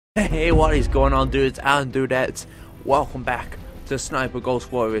Hey, what is going on, dudes and dudettes? Welcome back to Sniper Ghost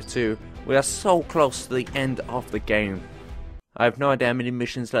Warrior 2. We are so close to the end of the game. I have no idea how many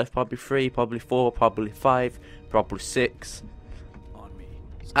missions left. Probably 3, probably 4, probably 5, probably 6.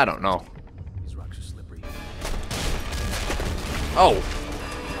 I don't know. These rocks are slippery. Oh!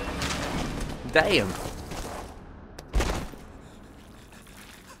 Damn!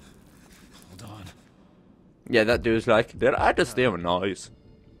 Hold on. Yeah, that dude's like, did I just hear a noise?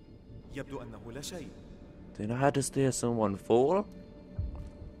 يبدو أنه لا شيء. Did I just hear someone fall?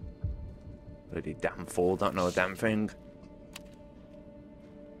 Bloody damn fool, don't know a damn thing.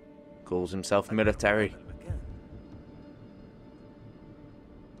 Calls himself military.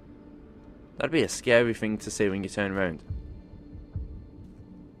 That'd be a scary thing to see when you turn around.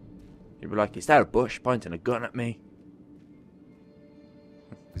 You'd be like, is that a bush pointing a gun at me?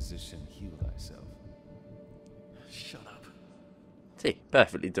 Position, heal thyself. Shut up. See,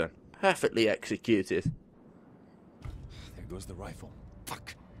 perfectly done. Perfectly executed. There goes the rifle.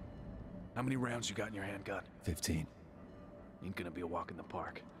 Fuck. How many rounds you got in your handgun? 15. Ain't gonna be a walk in the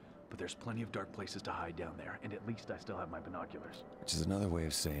park. But there's plenty of dark places to hide down there, and at least I still have my binoculars. Which is another way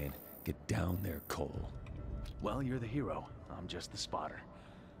of saying, get down there, Cole. Well, you're the hero. I'm just the spotter.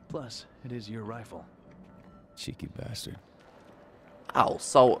 Plus, it is your rifle. Cheeky bastard. Oh,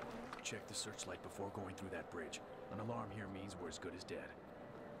 so... Check the searchlight before going through that bridge. An alarm here means we're as good as dead.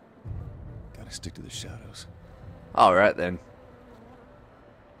 Gotta stick to the shadows. Alright then.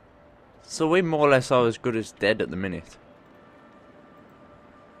 So we more or less are as good as dead at the minute.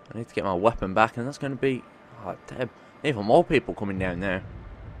 I need to get my weapon back, and that's going to be... Oh, damn. Even more people coming down there.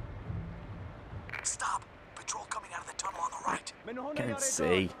 Stop! Patrol coming out of the tunnel on the right. Can't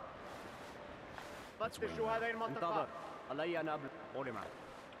see.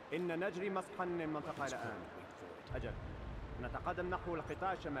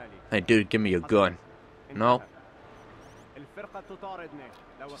 Hey dude, give me your gun. No.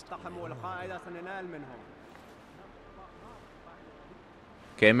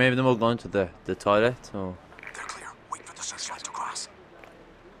 Okay, maybe then we'll go into the toilet, or... They're clear. Wait for the searchlight to cross.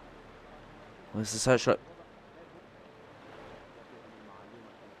 Where's the searchlight?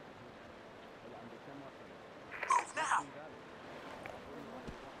 Move now.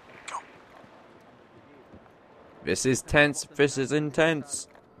 Go. This is tense. This is intense.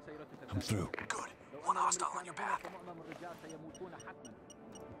 I'm through. Good. One hostile on your path.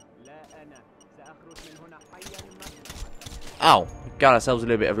 Ow! We got ourselves a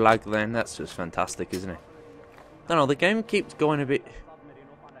little bit of lag then. That's just fantastic, isn't it? I don't know, the game keeps going a bit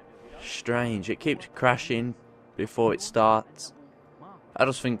strange. It keeps crashing before it starts. I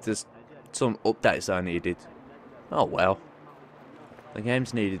just think there's some updates I needed. Oh well. The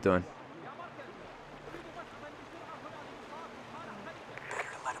game's needed done. Better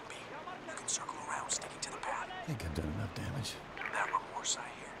let him be. You can circle around, sticking to the path. I think I've done enough damage. That remorse I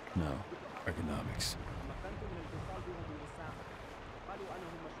hear. No. Ergonomics.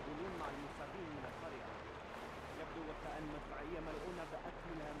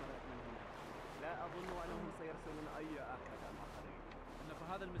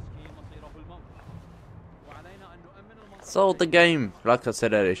 So the game, like I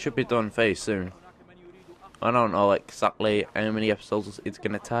said earlier, should be done very soon. I don't know exactly how many episodes it's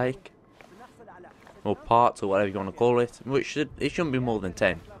gonna take, or parts, or whatever you want to call it. Which it shouldn't be more than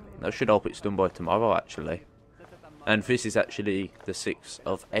 10. I should hope it's done by tomorrow, actually. And this is actually the 6th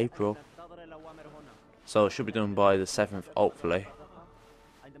of April, so it should be done by the 7th, hopefully.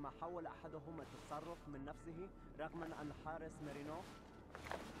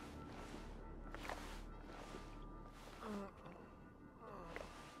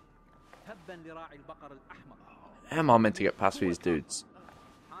 How am I meant to get past these dudes?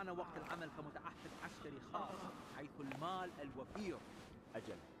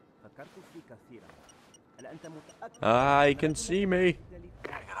 Ah, he can see me. I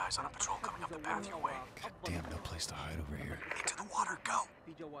got eyes on a patrol coming up the path your way. God damn, no place to hide over here. Into the water, go!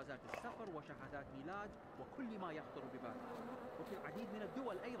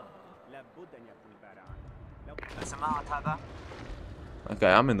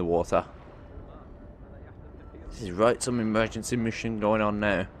 Okay, I'm in the water. This is right, some emergency mission going on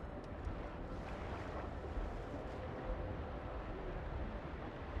now.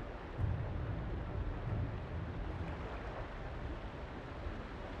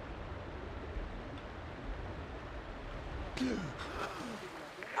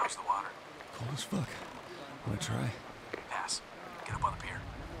 How's the water? Cold as fuck. Wanna try? Pass. Get up on the pier.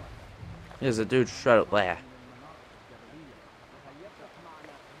 There's a dude straight up there.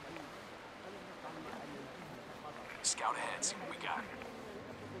 Scout ahead, see what we got.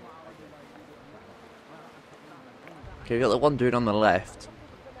 Okay, we got the one dude on the left.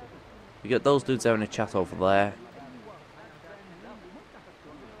 We got those dudes having a chat over there.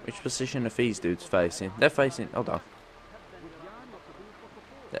 Which position are these dudes facing? They're facing... Hold on.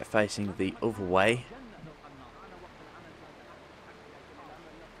 They're facing the other way.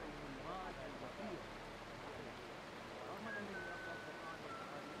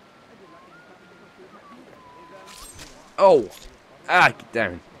 Oh! Ah, get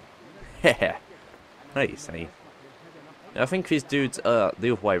down. Heh. What are you saying? I think these dudes are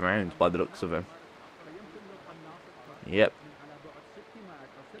the other way around by the looks of them. Yep.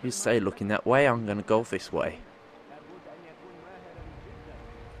 You say looking that way, I'm gonna go this way.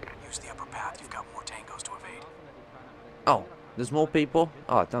 Use the upper path, you've got more tangos to evade. Oh, there's more people?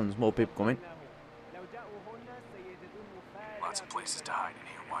 Oh, damn, there's more people coming. Lots of places to hide in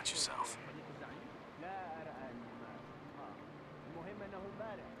here, watch yourself.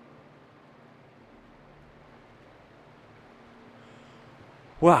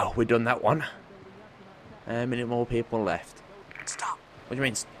 Wow, we done that one. How many more people left? Stop. What do you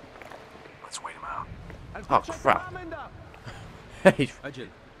mean? Let's wait him out. Oh, crap. he's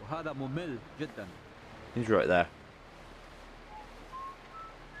right there.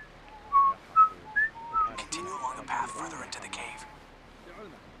 Continue along the path further into the cave.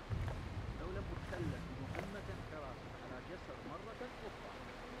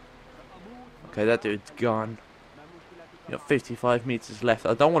 Okay, that dude's gone. You got 55 meters left.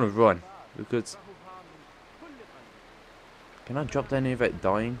 I don't want to run because... Can I drop down here without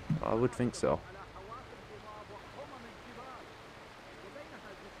dying? I would think so.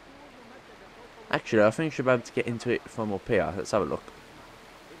 Actually, I think I should be able to get into it from up here. Let's have a look.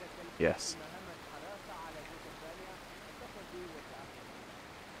 Yes.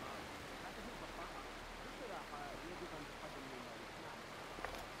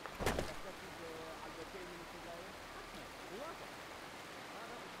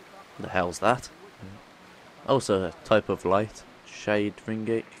 The hell's that? Also a type of light. Shade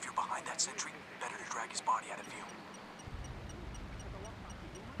ringate. If you're behind that sentry, better to drag his body out of view.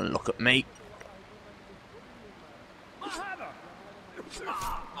 And look at me.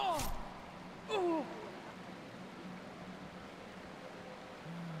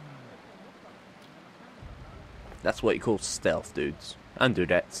 That's what you call stealth, dudes. And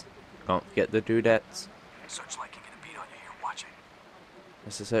dudettes. Can't forget the dudettes. Searchlight can get a beat on you here, watch it.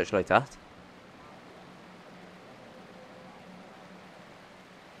 It's a searchlight that.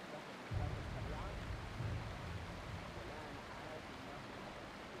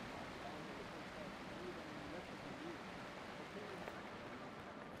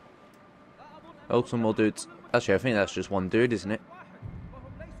 Oh, some more dudes. Actually, I think that's just one dude, isn't it?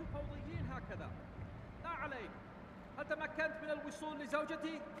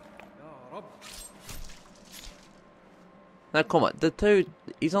 Now, come on. The dude,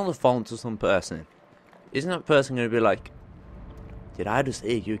 he's on the phone to some person. Isn't that person going to be like, did I just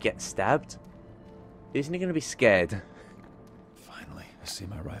hear you get stabbed? Isn't he going to be scared? Finally, I see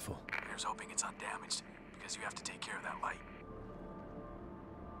my rifle. Here's hoping it's undamaged, because you have to take care of that light.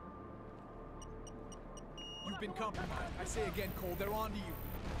 You've been compromised. I say again, Cole, they're on to you.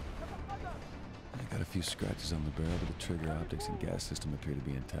 I got a few scratches on the barrel, but the trigger optics and gas system appear to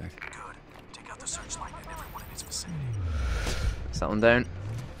be intact. Good. Take out the searchlight and everyone in its vicinity. Is that one down?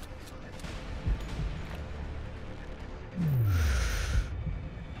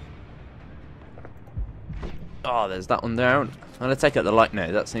 Oh, there's that one down. I'm going to take out the light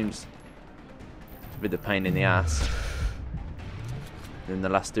now. That seems to be the pain in the ass. Then the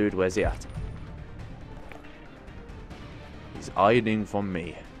last dude, where's he at? He's hiding from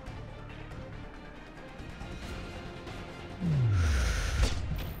me.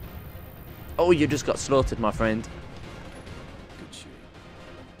 Oh, you just got slaughtered, my friend. Good shooting.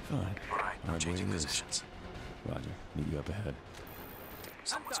 Fine. Alright, I'm changing positions. Roger. Meet you up ahead.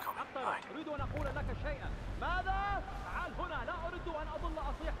 Someone's coming. Hide.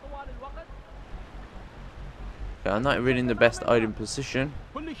 Okay, I'm not really in the best hiding position.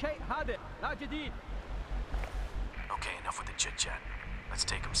 Okay, enough with the chit-chat. Let's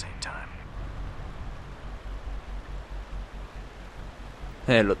take them same time.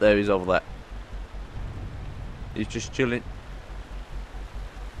 Hey, look, there he's over there. He's just chilling.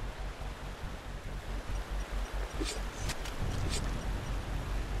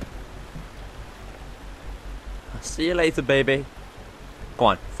 See you later, baby. Go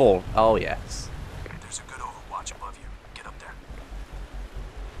on, fall. Oh, yes. There's a good overwatch above you. Get up there.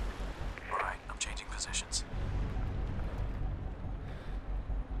 Alright, I'm changing positions.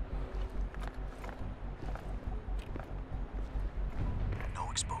 No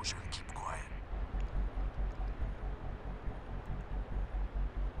exposure. Keep quiet.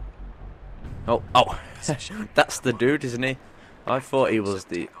 Oh, oh. That's the dude, isn't he? I thought he was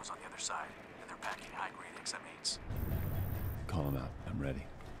the... Goes on the other side, and they're packing high-grade XM8s. Call him out. I'm ready.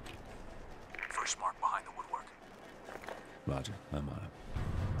 First mark behind the woodwork. Roger. I'm on him.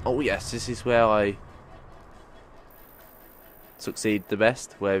 Oh yes, this is where I succeed the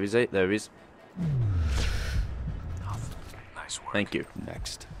best. Where is it? There he is. Nice work. Thank you.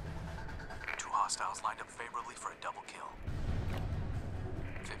 Next. 2 hostiles lined up favorably for a double kill.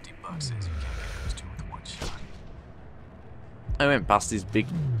 $50 says you can't get those 2 with 1 shot. I went past his big...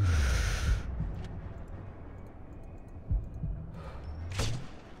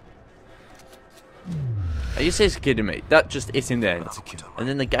 Are you seriously kidding me? That just hit him there. That's a kill. And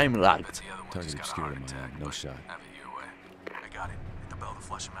then the game lagged. Target obscured in my eye. No shot. Have it your way. I got it. Hit the bell to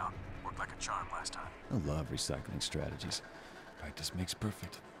flush him out. Worked like a charm last time. I love recycling strategies. Practice makes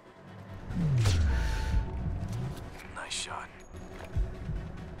perfect. Nice shot.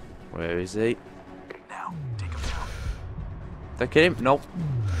 Where is he? Now, take him down. Did I kill him? Nope.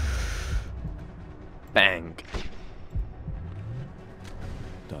 Bang.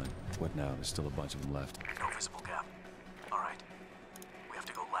 Done. What now? There's still a bunch of them left. No visible gap. All right. We have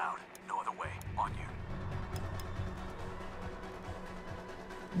to go loud. No other way. On you.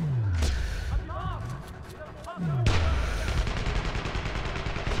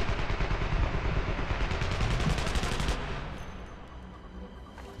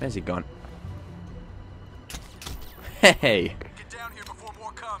 Where's he gone? Hey! Get down here before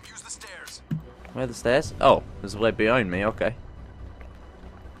more come. Use the stairs. Where are the stairs? Oh, there's a way behind me, okay.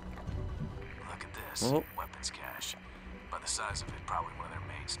 Look at this. Oh. Weapons cache. By the size of it, probably one of their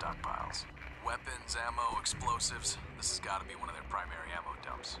main stockpiles. Weapons, ammo, explosives. This has got to be one of their primary ammo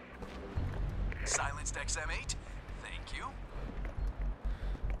dumps. Silenced XM8? Thank you.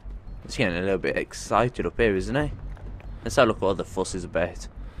 He's getting a little bit excited up here, isn't he? Let's have a look what the fuss is about.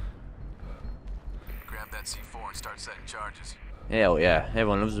 Grab that C4 and start setting charges. Hell yeah,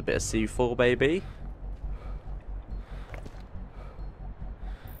 everyone loves a bit of C4, baby.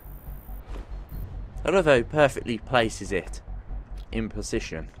 I love how he perfectly places it in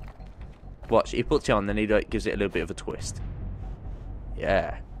position. Watch, he puts it on, then he like, gives it a little bit of a twist.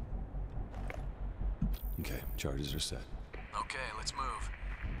 Yeah. Okay, charges are set. Okay, let's move.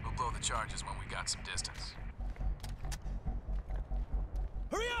 We'll blow the charges when we got some distance.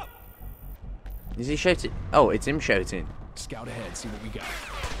 Hurry up! Is he shouting? Oh, it's him shouting. Scout ahead, see what we got.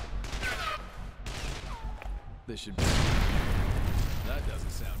 This should be... That doesn't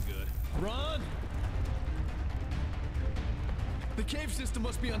sound good. Run! The cave system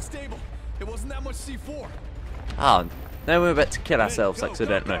must be unstable. It wasn't that much C4. Oh, now we're about to kill ourselves Go,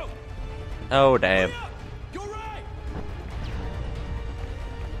 accidentally. go, go. Oh, damn. Hurry up! Go right!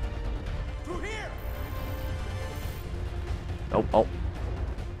 Through here! Oh, oh.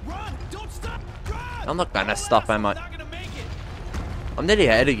 Run! Don't stop! Run! I'm not gonna stop, am I? Not gonna make it. I'm nearly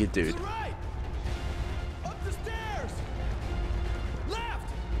ahead of you, To dude. the right! Up the stairs!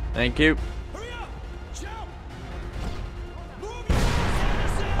 Left! Thank you. Hurry up! Jump! Move your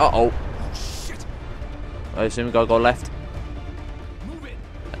ass! Uh-oh. Oh, shit! I assume we gotta go left. Move it!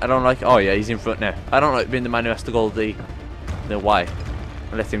 I don't like... Oh, yeah, he's in front now. I don't like being the man who has to go the way.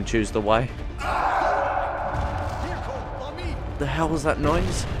 I let him choose the way. Here, Cole, on me! The hell was that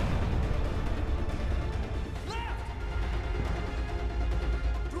noise? Left!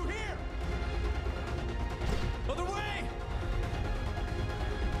 Through here! Other way!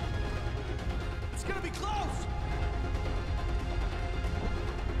 It's gonna be close!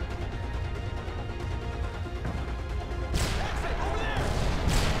 Exit, over there!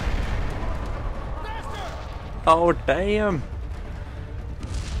 Faster! Oh, damn.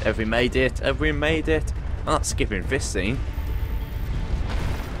 Have we made it? Have we made it? I'm not skipping this scene.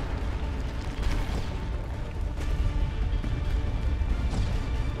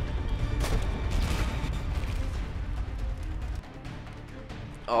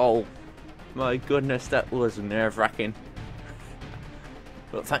 Oh, my goodness, that was nerve-wracking.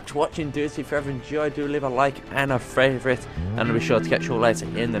 But thanks for watching, dudes. If you ever enjoyed, do leave a like and a favourite. And I'll be sure to catch you all later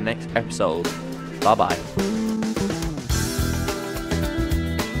in the next episode. Bye-bye.